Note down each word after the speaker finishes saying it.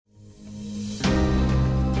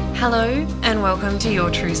Hello and welcome to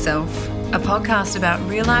Your True Self, a podcast about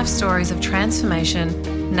real life stories of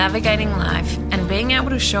transformation, navigating life, and being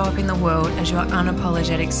able to show up in the world as your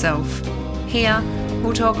unapologetic self. Here,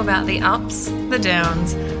 we'll talk about the ups, the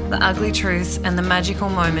downs, the ugly truths, and the magical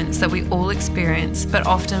moments that we all experience but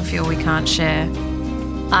often feel we can't share.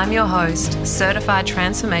 I'm your host, certified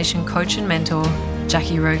transformation coach and mentor,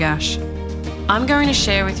 Jackie Rogash. I'm going to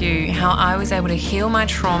share with you how I was able to heal my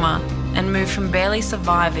trauma and move from barely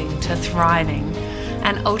surviving to thriving,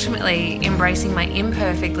 and ultimately embracing my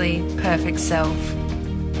imperfectly perfect self.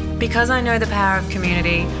 Because I know the power of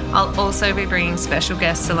community, I'll also be bringing special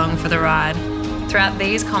guests along for the ride. Throughout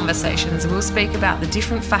these conversations, we'll speak about the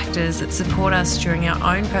different factors that support us during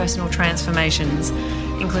our own personal transformations,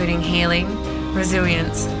 including healing,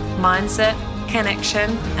 resilience, mindset, connection,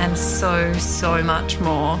 and so much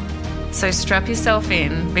more. So strap yourself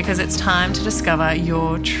in because it's time to discover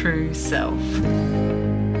your true self.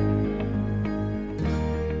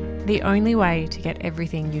 The only way to get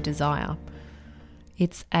everything you desire.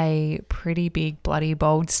 It's a pretty big, bloody,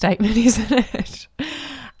 bold statement, isn't it?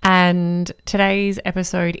 And today's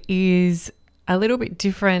episode is a little bit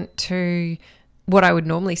different to what I would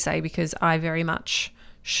normally say because I very much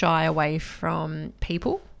shy away from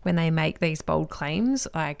people when they make these bold claims,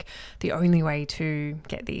 like the only way to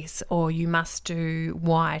get this, or you must do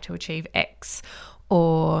Y to achieve X,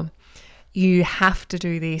 or you have to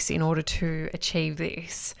do this in order to achieve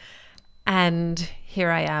this. And here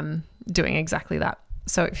I am doing exactly that.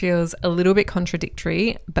 So it feels a little bit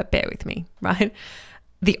contradictory, but bear with me, right?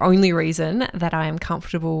 The only reason that I am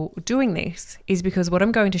comfortable doing this is because what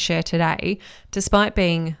I'm going to share today, despite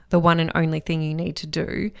being the one and only thing you need to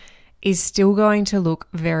do, is still going to look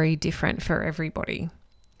very different for everybody.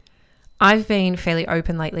 I've been fairly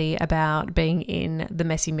open lately about being in the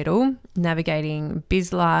messy middle, navigating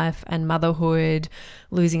biz life and motherhood,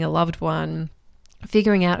 losing a loved one,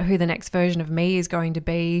 figuring out who the next version of me is going to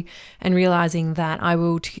be, and realizing that I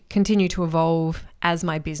will continue to evolve as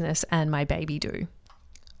my business and my baby do.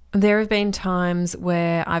 There have been times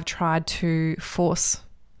where I've tried to force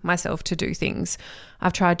myself to do things.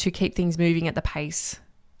 I've tried to keep things moving at the pace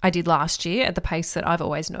I did last year, at the pace that I've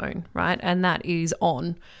always known, right? And that is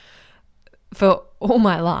on. For all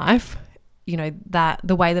my life, you know, that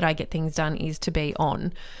the way that I get things done is to be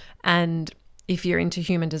on. And if you're into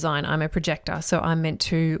human design, I'm a projector, so I'm meant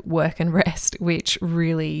to work and rest, which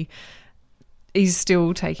really is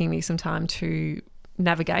still taking me some time to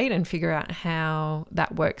navigate and figure out how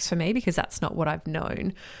that works for me, because that's not what I've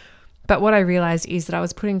known. But what I realized is that I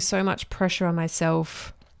was putting so much pressure on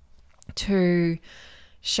myself to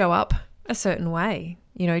show up a certain way,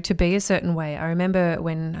 you know, to be a certain way. I remember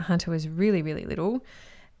when Hunter was really, really little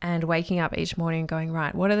and waking up each morning and going,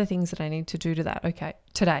 right, what are the things that I need to do to that? Okay,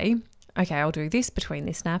 today, I'll do this between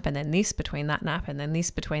this nap, and then this between that nap, and then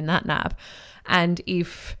this between that nap. And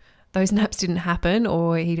if those naps didn't happen,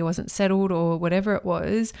 or he wasn't settled, or whatever it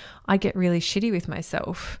was, I'd get really shitty with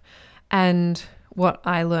myself. And what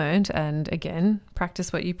I learned, and again,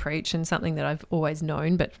 practice what you preach, and something that I've always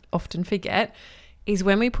known but often forget, is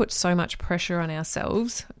when we put so much pressure on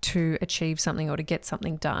ourselves to achieve something or to get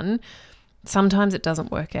something done, sometimes it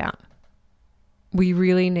doesn't work out. We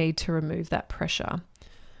really need to remove that pressure.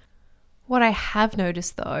 What I have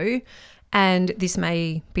noticed though, and this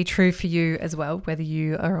may be true for you as well, whether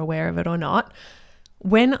you are aware of it or not,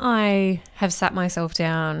 when I have sat myself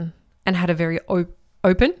down and had a very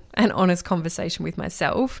open and honest conversation with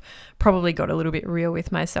myself, probably got a little bit real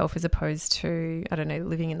with myself as opposed to,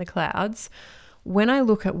 living in the clouds. When I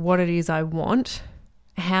look at what it is I want,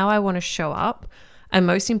 how I want to show up, and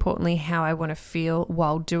most importantly, how I want to feel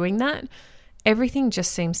while doing that, everything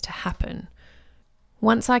just seems to happen.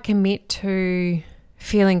 Once I commit to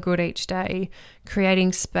feeling good each day,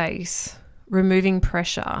 creating space, removing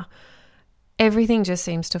pressure, everything just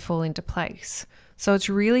seems to fall into place. So it's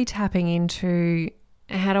really tapping into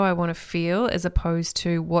how do I want to feel as opposed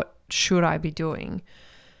to what should I be doing.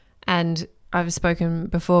 And I've spoken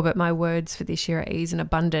before, but my words for this year are ease and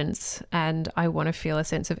abundance, and I want to feel a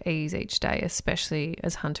sense of ease each day, especially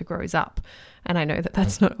as Hunter grows up. And I know that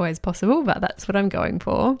that's not always possible, but that's what I'm going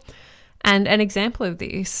for. And an example of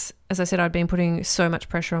this, as I said, I'd been putting so much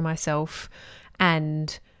pressure on myself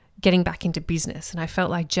and getting back into business. And I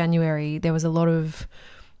felt like January, there was a lot of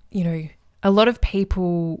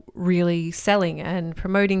people really selling and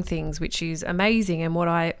promoting things, which is amazing. And what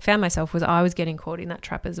I found myself was I was getting caught in that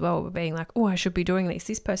trap as well, being like, oh, I should be doing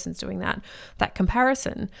this person's doing that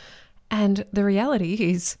comparison. And the reality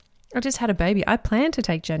is I just had a baby. I planned to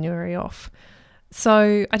take January off.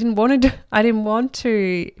 So I didn't want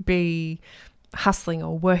to be hustling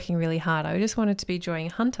or working really hard. I just wanted to be joy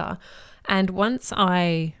hunter. And once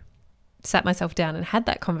I sat myself down and had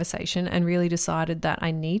that conversation and really decided that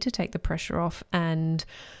I need to take the pressure off and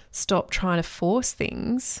stop trying to force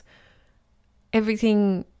things,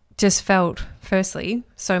 everything just felt, firstly,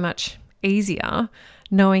 so much easier,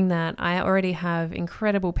 knowing that I already have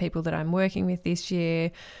incredible people that I'm working with this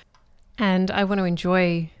year, and I want to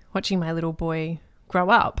enjoy watching my little boy grow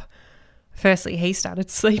up. Firstly, he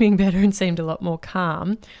started sleeping better and seemed a lot more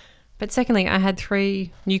calm. But secondly, I had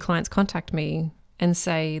 3 new clients contact me and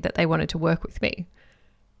say that they wanted to work with me.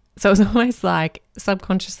 So it was almost like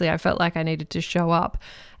subconsciously I felt like I needed to show up.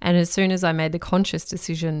 And as soon as I made the conscious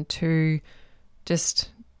decision to just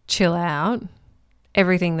chill out,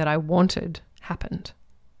 everything that I wanted happened,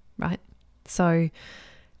 right? So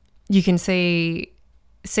you can see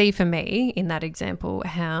for me in that example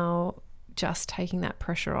how just taking that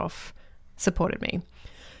pressure off supported me.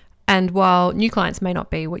 And while new clients may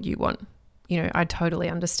not be what you want, I totally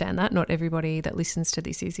understand that. Not everybody that listens to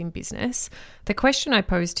this is in business. The question I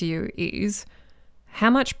pose to you is, how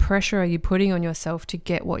much pressure are you putting on yourself to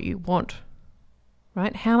get what you want?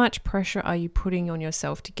 Right? How much pressure are you putting on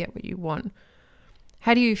yourself to get what you want?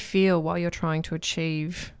 How do you feel while you're trying to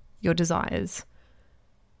achieve your desires?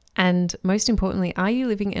 And most importantly, are you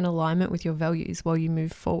living in alignment with your values while you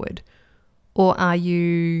move forward? Or are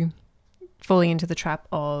you falling into the trap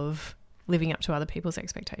of living up to other people's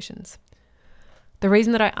expectations? The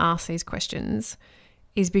reason that I ask these questions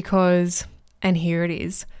is because, and here it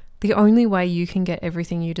is, the only way you can get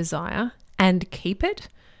everything you desire and keep it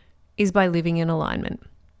is by living in alignment.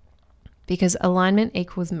 Because alignment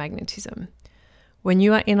equals magnetism. When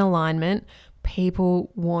you are in alignment,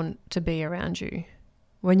 people want to be around you.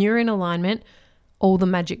 When you're in alignment, all the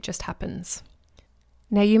magic just happens.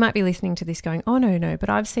 Now, you might be listening to this going, oh, no,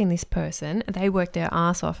 but I've seen this person, they worked their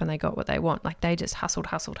ass off and they got what they want. Like they just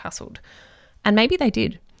hustled. And maybe they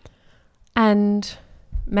did. And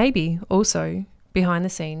maybe also behind the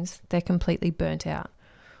scenes, they're completely burnt out.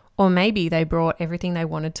 Or maybe they brought everything they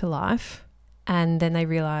wanted to life and then they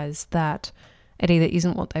realized that it either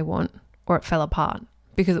isn't what they want or it fell apart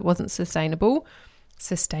because it wasn't sustainable.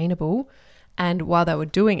 And while they were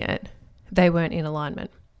doing it, they weren't in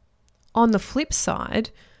alignment. On the flip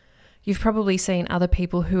side, you've probably seen other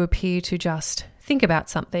people who appear to just think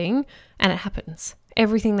about something and it happens.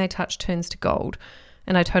 Everything they touch turns to gold.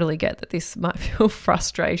 And I totally get that this might feel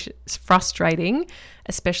frustrating,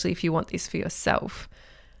 especially if you want this for yourself.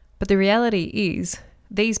 But the reality is,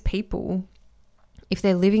 these people, if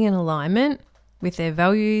they're living in alignment with their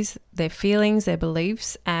values, their feelings, their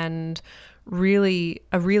beliefs, and are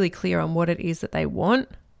really clear on what it is that they want,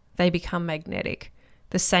 they become magnetic.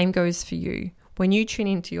 The same goes for you. When you tune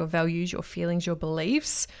into your values, your feelings, your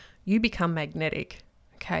beliefs, you become magnetic,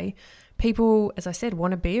 okay? People, as I said,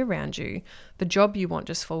 want to be around you. The job you want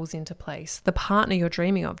just falls into place. The partner you're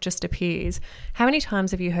dreaming of just appears. How many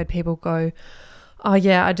times have you heard people go, oh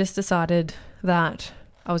yeah, I just decided that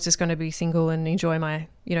I was just going to be single and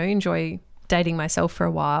enjoy dating myself for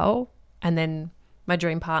a while, and then my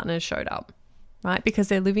dream partner showed up, right? Because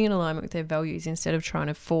they're living in alignment with their values instead of trying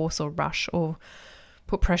to force or rush or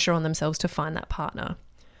put pressure on themselves to find that partner.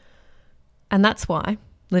 And that's why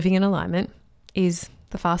living in alignment is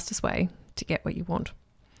the fastest way to get what you want.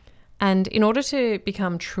 And in order to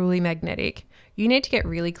become truly magnetic, you need to get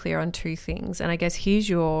really clear on 2 things. And I guess here's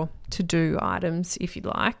your to-do items, if you'd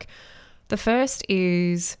like. The first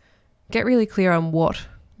is get really clear on what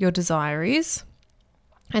your desire is.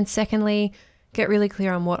 And secondly, get really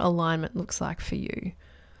clear on what alignment looks like for you.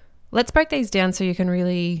 Let's break these down so you can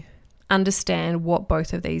really understand what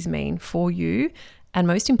both of these mean for you. And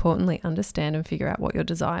most importantly, understand and figure out what your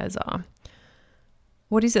desires are.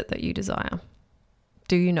 What is it that you desire?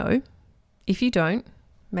 Do you know? If you don't,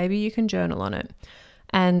 maybe you can journal on it.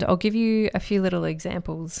 And I'll give you a few little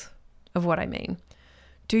examples of what I mean.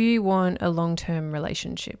 Do you want a long-term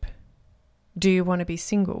relationship? Do you want to be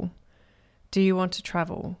single? Do you want to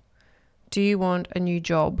travel? Do you want a new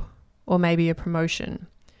job or maybe a promotion?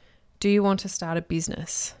 Do you want to start a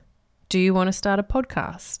business? Do you want to start a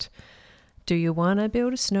podcast? Do you want to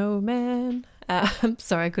build a snowman?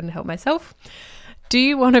 Sorry, I couldn't help myself. Do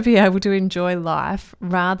you want to be able to enjoy life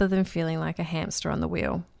rather than feeling like a hamster on the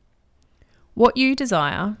wheel? What you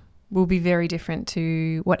desire will be very different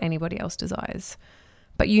to what anybody else desires.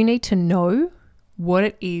 But you need to know what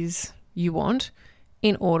it is you want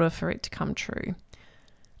in order for it to come true.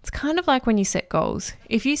 It's kind of like when you set goals.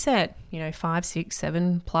 If you set, 5, 6,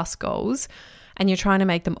 7 plus goals and you're trying to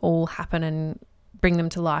make them all happen and bring them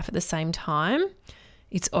to life at the same time,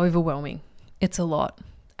 it's overwhelming. It's a lot.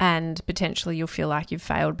 and potentially you'll feel like you've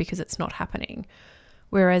failed because it's not happening.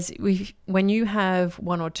 Whereas when you have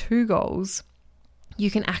 1 or 2 goals,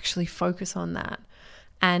 you can actually focus on that.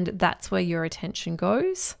 And that's where your attention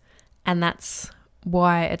goes. And that's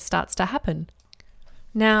why it starts to happen.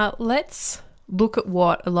 Now, let's look at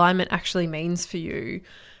what alignment actually means for you.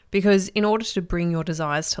 Because in order to bring your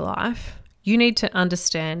desires to life, you need to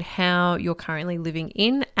understand how you're currently living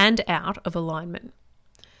in and out of alignment.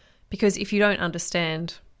 Because if you don't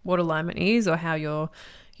understand what alignment is, or how you're,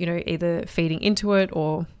 either feeding into it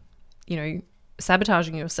or,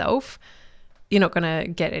 sabotaging yourself, you're not going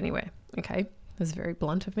to get anywhere. Okay. That's very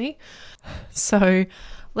blunt of me. So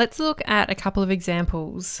let's look at a couple of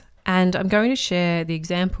examples, and I'm going to share the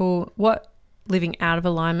example, what living out of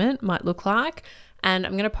alignment might look like. And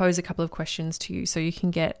I'm going to pose a couple of questions to you so you can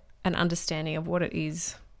get an understanding of what it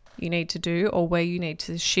is you need to do, or where you need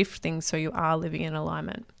to shift things so you are living in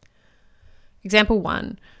alignment. Example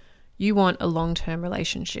 1, you want a long-term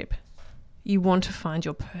relationship. You want to find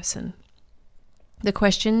your person. The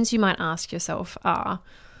questions you might ask yourself are,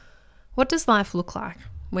 what does life look like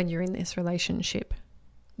when you're in this relationship?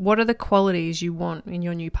 What are the qualities you want in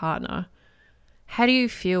your new partner? How do you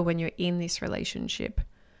feel when you're in this relationship?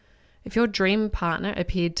 If your dream partner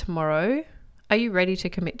appeared tomorrow, are you ready to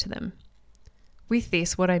commit to them? With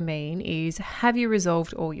this, what I mean is, have you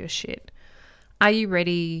resolved all your shit? Are you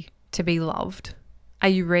ready to be loved? Are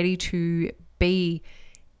you ready to be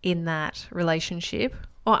in that relationship,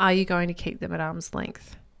 or are you going to keep them at arm's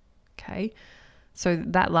length? Okay. So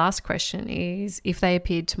that last question is, if they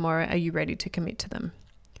appeared tomorrow, are you ready to commit to them?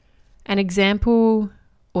 An example,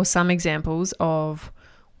 or some examples of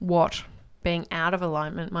what being out of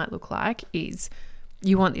alignment might look like is,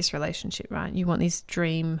 you want this relationship, right? You want this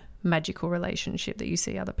dream magical relationship that you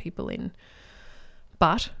see other people in.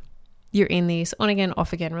 But you're in this on again,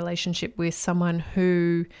 off again relationship with someone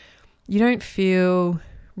who you don't feel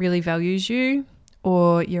really values you,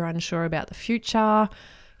 or you're unsure about the future.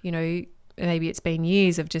 Maybe it's been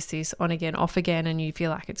years of just this on again, off again, and you feel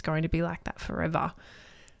like it's going to be like that forever.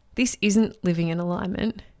 This isn't living in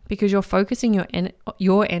alignment, because you're focusing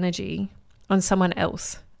your energy on someone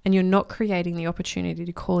else, and you're not creating the opportunity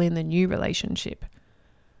to call in the new relationship.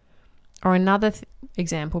 Or another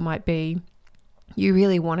example might be, you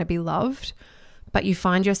really want to be loved, but you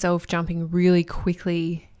find yourself jumping really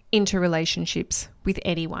quickly into relationships with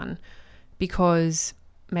anyone because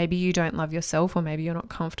maybe you don't love yourself, or maybe you're not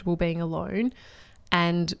comfortable being alone.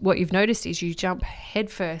 And what you've noticed is you jump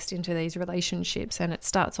headfirst into these relationships, and it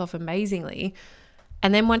starts off amazingly.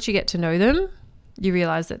 And then once you get to know them, you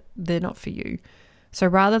realize that they're not for you. So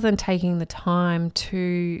rather than taking the time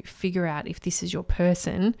to figure out if this is your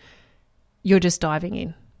person, you're just diving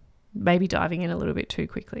in, maybe diving in a little bit too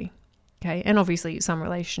quickly. Okay. And obviously some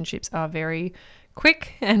relationships are very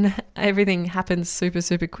quick and everything happens super,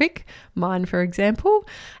 super quick. Mine, for example,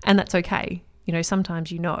 and that's okay.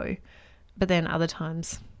 Sometimes but then other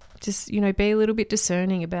times just, be a little bit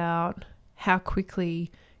discerning about how quickly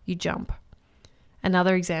you jump.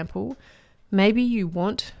 Another example, maybe you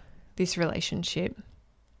want this relationship,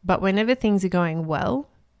 but whenever things are going well,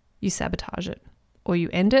 you sabotage it, or you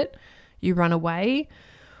end it, you run away,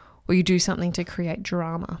 or you do something to create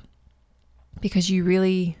drama because you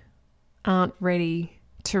really aren't ready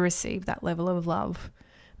to receive that level of love.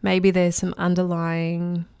 Maybe there's some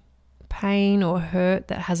underlying pain or hurt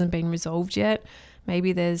that hasn't been resolved yet.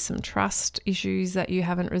 Maybe there's some trust issues that you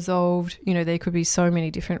haven't resolved. There could be so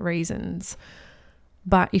many different reasons.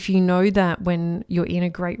 But if you know that when you're in a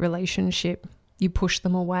great relationship, you push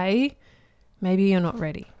them away, maybe you're not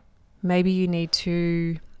ready. Maybe you need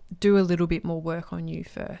to do a little bit more work on you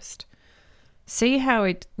first. See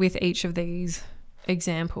how with each of these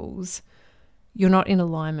examples, you're not in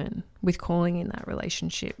alignment with calling in that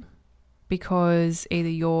relationship, because either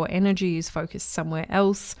your energy is focused somewhere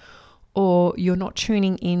else, or you're not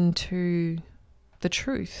tuning into the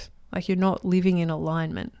truth. Like you're not living in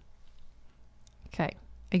alignment. Okay,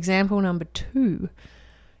 example number 2.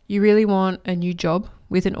 You really want a new job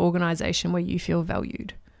with an organization where you feel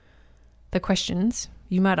valued. The questions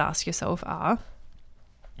you might ask yourself are,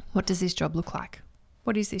 what does this job look like?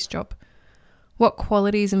 What is this job? What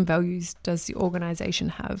qualities and values does the organization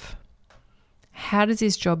have? How does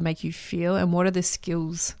this job make you feel, and what are the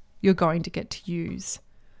skills you're going to get to use?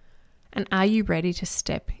 And are you ready to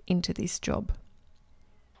step into this job?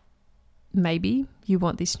 Maybe you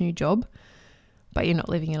want this new job, but you're not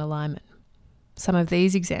living in alignment. Some of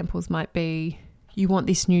these examples might be, you want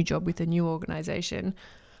this new job with a new organization,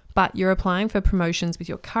 but you're applying for promotions with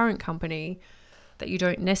your current company that you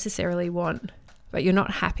don't necessarily want, but you're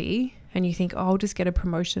not happy, and you think, I'll just get a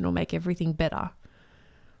promotion or make everything better.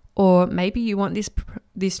 Or maybe you want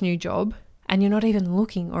this new job and you're not even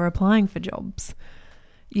looking or applying for jobs.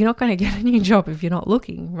 You're not going to get a new job if you're not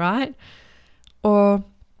looking, right? Or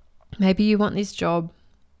maybe you want this job,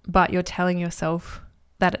 but you're telling yourself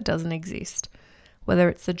that it doesn't exist. Whether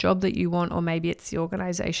it's the job that you want or maybe it's the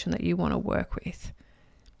organization that you want to work with.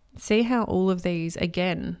 See how all of these,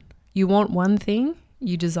 again, you want one thing,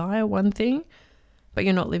 you desire one thing, but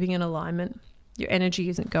you're not living in alignment. Your energy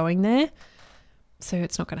isn't going there, so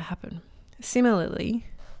it's not going to happen. Similarly,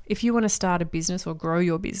 if you want to start a business or grow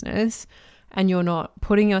your business and you're not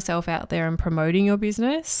putting yourself out there and promoting your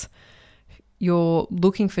business, you're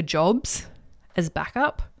looking for jobs as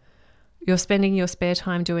backup, you're spending your spare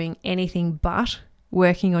time doing anything but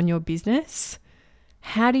working on your business,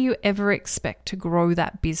 how do you ever expect to grow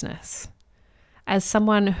that business? As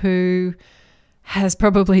someone who has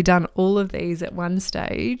probably done all of these at one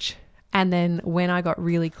stage, and then when I got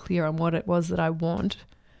really clear on what it was that I want,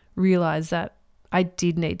 realized that I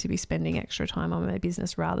did need to be spending extra time on my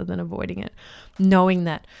business rather than avoiding it, knowing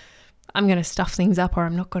that I'm going to stuff things up or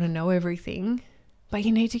I'm not going to know everything. But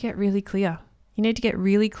you need to get really clear. You need to get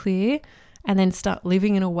really clear and then start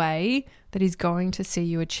living in a way that is going to see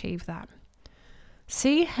you achieve that.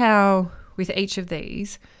 See how with each of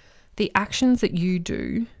these, the actions that you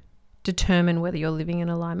do determine whether you're living in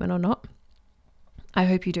alignment or not. I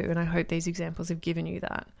hope you do, and I hope these examples have given you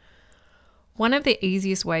that. One of the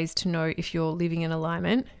easiest ways to know if you're living in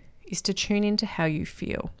alignment is to tune into how you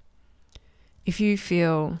feel. If you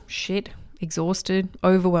feel shit, exhausted,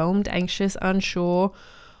 overwhelmed, anxious, unsure,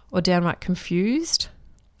 or downright confused,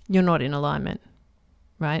 you're not in alignment,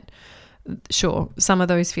 right? Sure, some of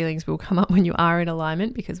those feelings will come up when you are in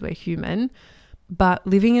alignment because we're human, but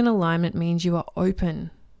living in alignment means you are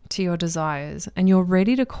open to your desires and you're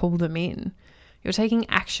ready to call them in. You're taking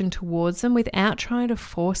action towards them without trying to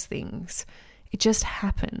force things. It just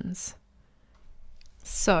happens.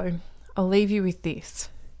 So I'll leave you with this.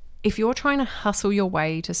 If you're trying to hustle your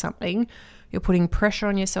way to something, you're putting pressure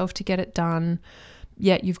on yourself to get it done,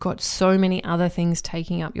 yet you've got so many other things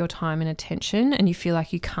taking up your time and attention and you feel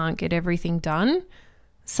like you can't get everything done,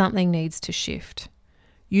 something needs to shift.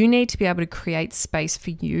 You need to be able to create space for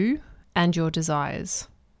you and your desires.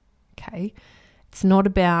 Okay? It's not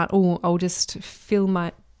about, I'll just fill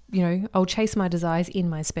my, I'll chase my desires in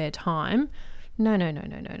my spare time.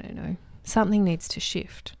 No. Something needs to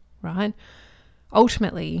shift, right?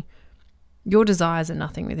 Ultimately, your desires are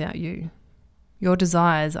nothing without you. Your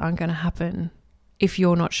desires aren't going to happen if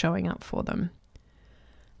you're not showing up for them.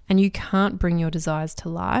 And you can't bring your desires to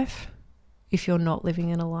life if you're not living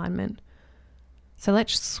in alignment. So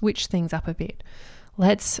let's switch things up a bit.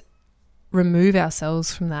 Let's remove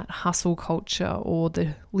ourselves from that hustle culture or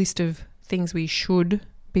the list of things we should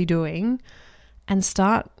be doing and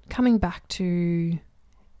start coming back to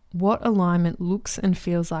what alignment looks and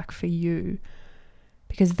feels like for you,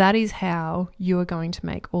 because that is how you are going to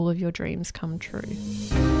make all of your dreams come true.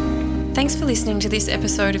 Thanks for listening to this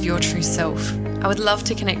episode of Your True Self. I would love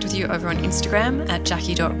to connect with you over on Instagram at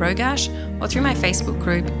jackie.rogash or through my Facebook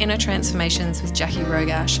group, Inner Transformations with Jackie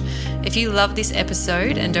Rogash. If you love this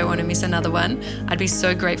episode and don't want to miss another one, I'd be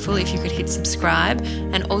so grateful if you could hit subscribe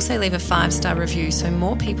and also leave a 5-star review so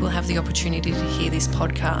more people have the opportunity to hear this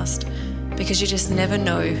podcast, because you just never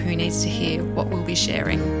know who needs to hear what we'll be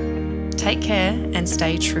sharing. Take care and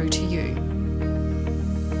stay true to you.